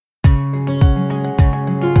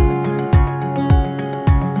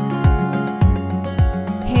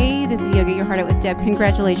to Yoga Your Heart Out with Deb.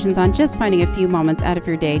 Congratulations on just finding a few moments out of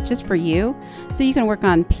your day just for you, so you can work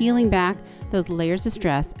on peeling back those layers of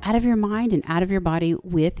stress out of your mind and out of your body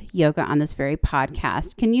with yoga on this very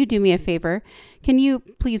podcast. Can you do me a favor? Can you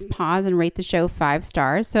please pause and rate the show 5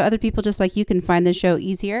 stars so other people just like you can find the show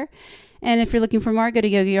easier? And if you're looking for more, go to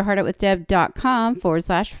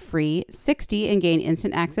yogayourheartoutwithdeb.com/free 60 and gain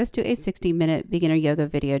instant access to a 60-minute beginner yoga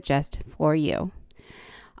video just for you.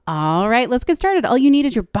 All right, let's get started. All you need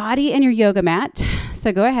is your body and your yoga mat.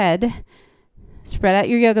 So go ahead, spread out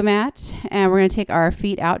your yoga mat, and we're going to take our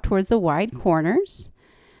feet out towards the wide corners.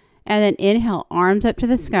 And then inhale, arms up to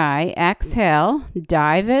the sky. Exhale,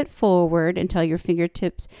 dive it forward until your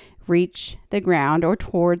fingertips reach the ground or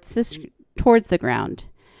towards the ground.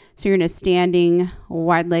 So you're in a standing,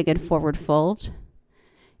 wide-legged forward fold.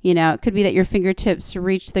 You know, it could be that your fingertips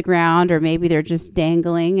reach the ground or maybe they're just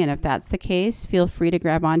dangling. And if that's the case, feel free to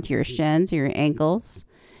grab onto your shins or your ankles.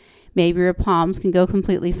 Maybe your palms can go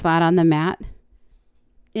completely flat on the mat.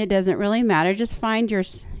 It doesn't really matter. Just find your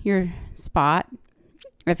spot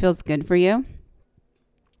that feels good for you.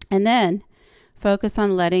 And then focus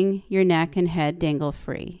on letting your neck and head dangle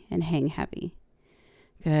free and hang heavy.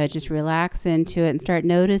 Good. Just relax into it and start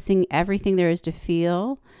noticing everything there is to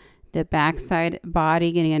feel. The backside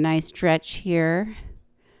body getting a nice stretch here.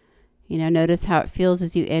 You know, notice how it feels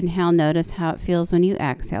as you inhale. Notice how it feels when you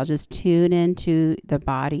exhale. Just tune into the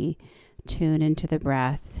body. Tune into the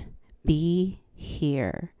breath. Be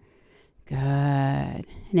here. Good. And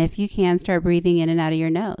if you can, start breathing in and out of your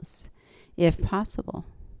nose, if possible.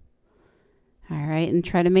 All right. And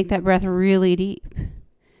try to make that breath really deep.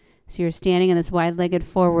 So you're standing in this wide-legged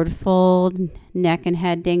forward fold, neck and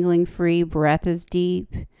head dangling free, breath is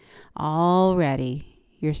deep. Already,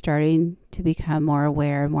 you're starting to become more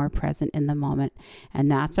aware, more present in the moment. And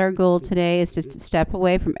that's our goal today, is just to step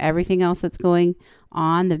away from everything else that's going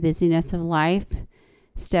on, the busyness of life.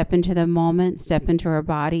 Step into the moment, step into our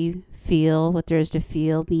body, feel what there is to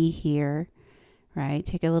feel, be here, right?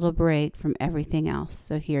 Take a little break from everything else.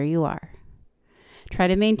 So here you are. Try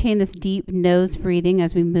to maintain this deep nose breathing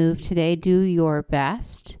as we move today. Do your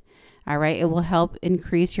best. All right. It will help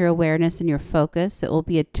increase your awareness and your focus. It will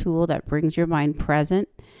be a tool that brings your mind present.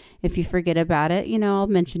 If you forget about it, I'll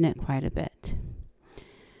mention it quite a bit.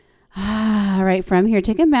 All right. From here,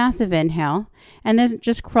 take a massive inhale and then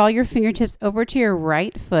just crawl your fingertips over to your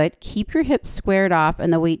right foot. Keep your hips squared off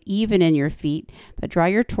and the weight even in your feet, but draw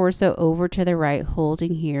your torso over to the right,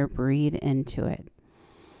 holding here. Breathe into it.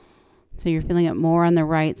 So you're feeling it more on the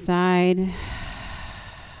right side.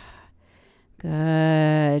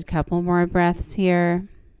 Good. Couple more breaths here.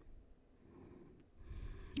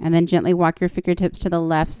 And then gently walk your fingertips to the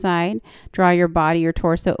left side. Draw your body, your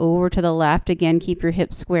torso over to the left. Again, keep your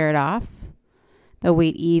hips squared off. The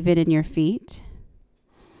weight even in your feet.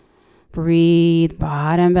 Breathe,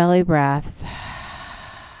 bottom belly breaths.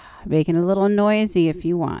 Making it a little noisy if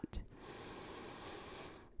you want.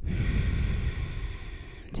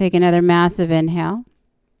 Take another massive inhale.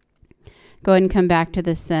 Go ahead and come back to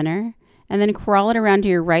the center. And then crawl it around to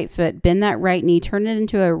your right foot. Bend that right knee. Turn it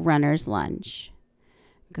into a runner's lunge.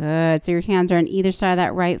 Good. So your hands are on either side of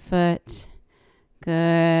that right foot.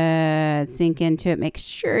 Good. Sink into it. Make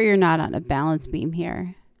sure you're not on a balance beam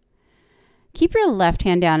here. Keep your left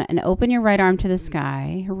hand down and open your right arm to the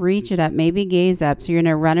sky. Reach it up. Maybe gaze up. So you're in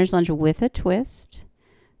a runner's lunge with a twist.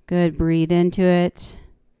 Good. Breathe into it.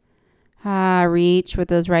 Reach with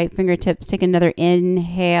those right fingertips. Take another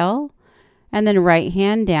inhale. And then right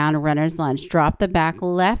hand down, runner's lunge. Drop the back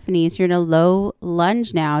left knee. So you're in a low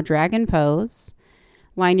lunge now, dragon pose.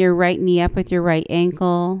 Line your right knee up with your right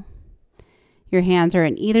ankle. Your hands are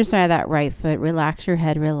on either side of that right foot. Relax your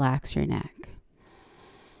head, relax your neck.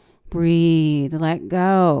 Breathe, let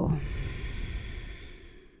go.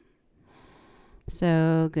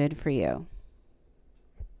 So good for you.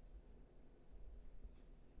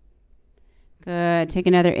 Good. Take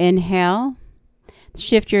another inhale.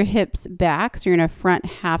 Shift your hips back. So you're in a front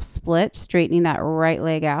half split, straightening that right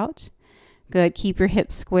leg out. Good. Keep your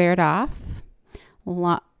hips squared off.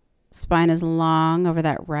 Spine is long over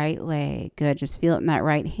that right leg. Good. Just feel it in that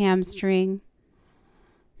right hamstring.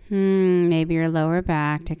 Maybe your lower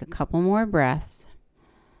back. Take a couple more breaths.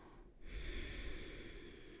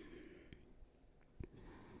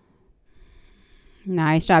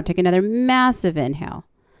 Nice job. Take another massive inhale.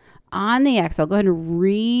 On the exhale, go ahead and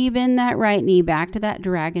re-bend that right knee back to that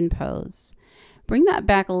dragon pose. Bring that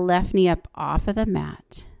back left knee up off of the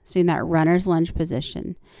mat. So in that runner's lunge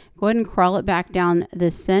position. Go ahead and crawl it back down the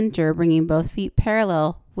center, bringing both feet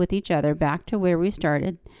parallel with each other back to where we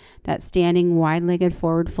started. That standing wide-legged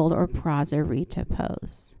forward fold or Prasarita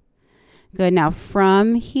pose. Good. Now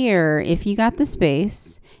from here, if you got the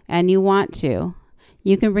space and you want to,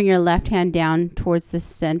 you can bring your left hand down towards the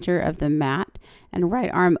center of the mat and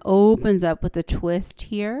right arm opens up with a twist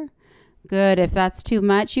here. Good. If that's too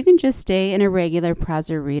much, you can just stay in a regular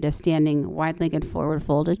Prasarita, standing wide-legged forward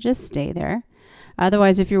folded. Just stay there.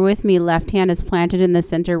 Otherwise, if you're with me, left hand is planted in the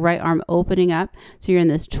center, right arm opening up. So you're in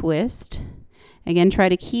this twist. Again, try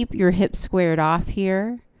to keep your hips squared off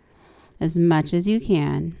here as much as you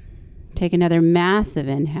can. Take another massive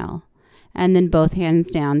inhale and then both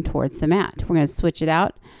hands down towards the mat. We're going to switch it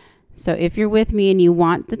out. So if you're with me and you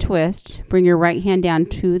want the twist, bring your right hand down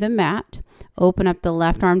to the mat. Open up the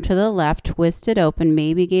left arm to the left, twist it open,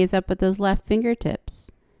 maybe gaze up at those left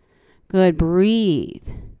fingertips. Good, breathe.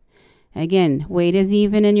 Again, weight is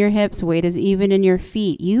even in your hips, weight is even in your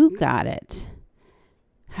feet. You got it.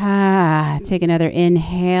 Take another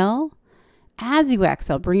inhale. As you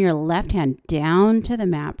exhale, bring your left hand down to the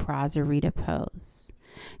mat, Prasarita pose.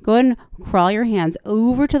 Go ahead and crawl your hands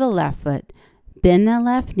over to the left foot, bend that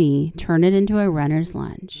left knee, turn it into a runner's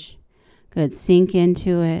lunge. Good, sink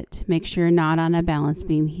into it. Make sure you're not on a balance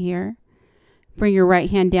beam here. Bring your right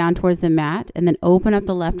hand down towards the mat and then open up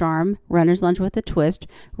the left arm, runner's lunge with a twist.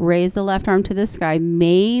 Raise the left arm to the sky.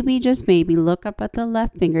 Maybe, just maybe, look up at the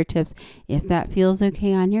left fingertips if that feels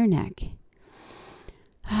okay on your neck.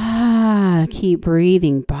 Keep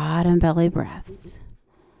breathing, bottom belly breaths.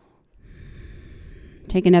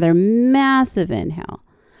 Take another massive inhale.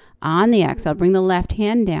 On the exhale, bring the left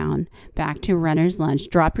hand down, back to runner's lunge.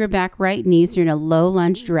 Drop your back right knee so you're in a low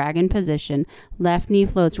lunge dragon position. Left knee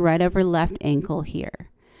floats right over left ankle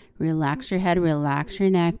here. Relax your head, relax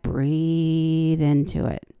your neck, breathe into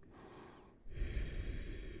it.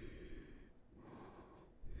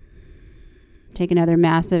 Take another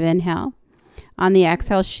massive inhale. On the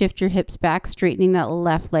exhale, shift your hips back, straightening that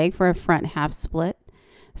left leg for a front half split.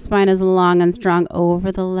 Spine is long and strong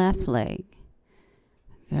over the left leg.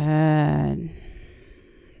 Good.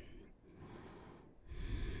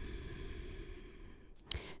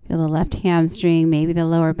 Feel the left hamstring, maybe the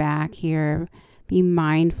lower back here. Be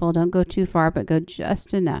mindful. Don't go too far, but go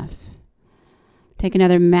just enough. Take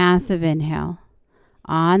another massive inhale.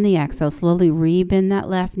 On the exhale, slowly rebend that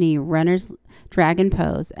left knee, runner's dragon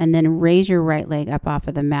pose, and then raise your right leg up off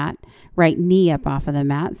of the mat, right knee up off of the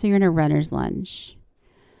mat, so you're in a runner's lunge.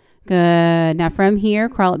 Good. Now from here,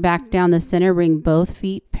 crawl it back down the center. Bring both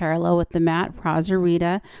feet parallel with the mat,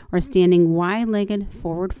 Prasarita, or standing wide-legged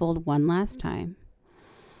forward fold one last time.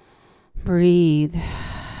 Breathe.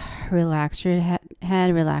 Relax your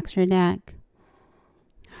head, relax your neck.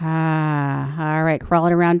 All right, crawl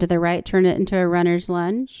it around to the right, turn it into a runner's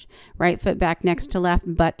lunge. Right foot back next to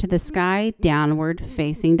left, butt to the sky, downward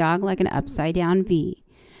facing dog like an upside down V.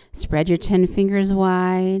 Spread your 10 fingers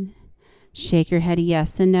wide. Shake your head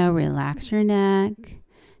yes and no. Relax your neck.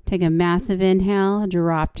 Take a massive inhale.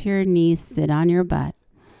 Drop to your knees. Sit on your butt.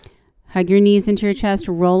 Hug your knees into your chest.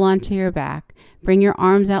 Roll onto your back. Bring your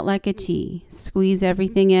arms out like a T. Squeeze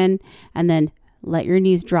everything in. And then let your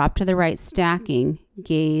knees drop to the right, stacking.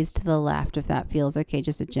 Gaze to the left if that feels okay.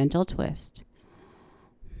 Just a gentle twist.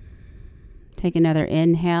 Take another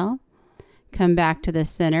inhale. Come back to the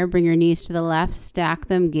center. Bring your knees to the left. Stack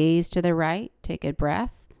them. Gaze to the right. Take a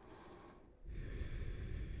breath.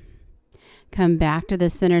 Come back to the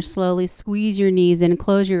center slowly. Squeeze your knees in.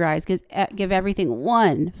 Close your eyes. Give everything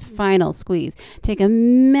one final squeeze. Take a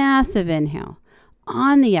massive inhale.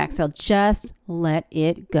 On the exhale, just let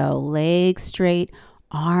it go. Legs straight.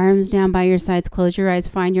 Arms down by your sides. Close your eyes.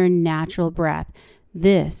 Find your natural breath.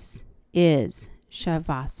 This is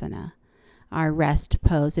Shavasana, our rest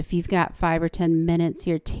pose. If you've got 5 or 10 minutes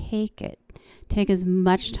here, take it. Take as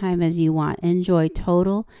much time as you want. Enjoy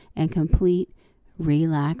total and complete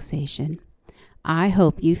relaxation. I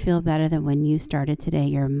hope you feel better than when you started today.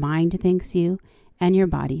 Your mind thanks you and your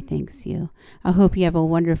body thanks you. I hope you have a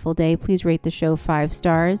wonderful day. Please rate the show 5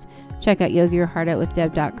 stars. Check out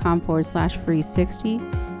yogayourheartoutwithdeb.com/free60.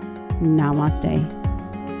 Namaste.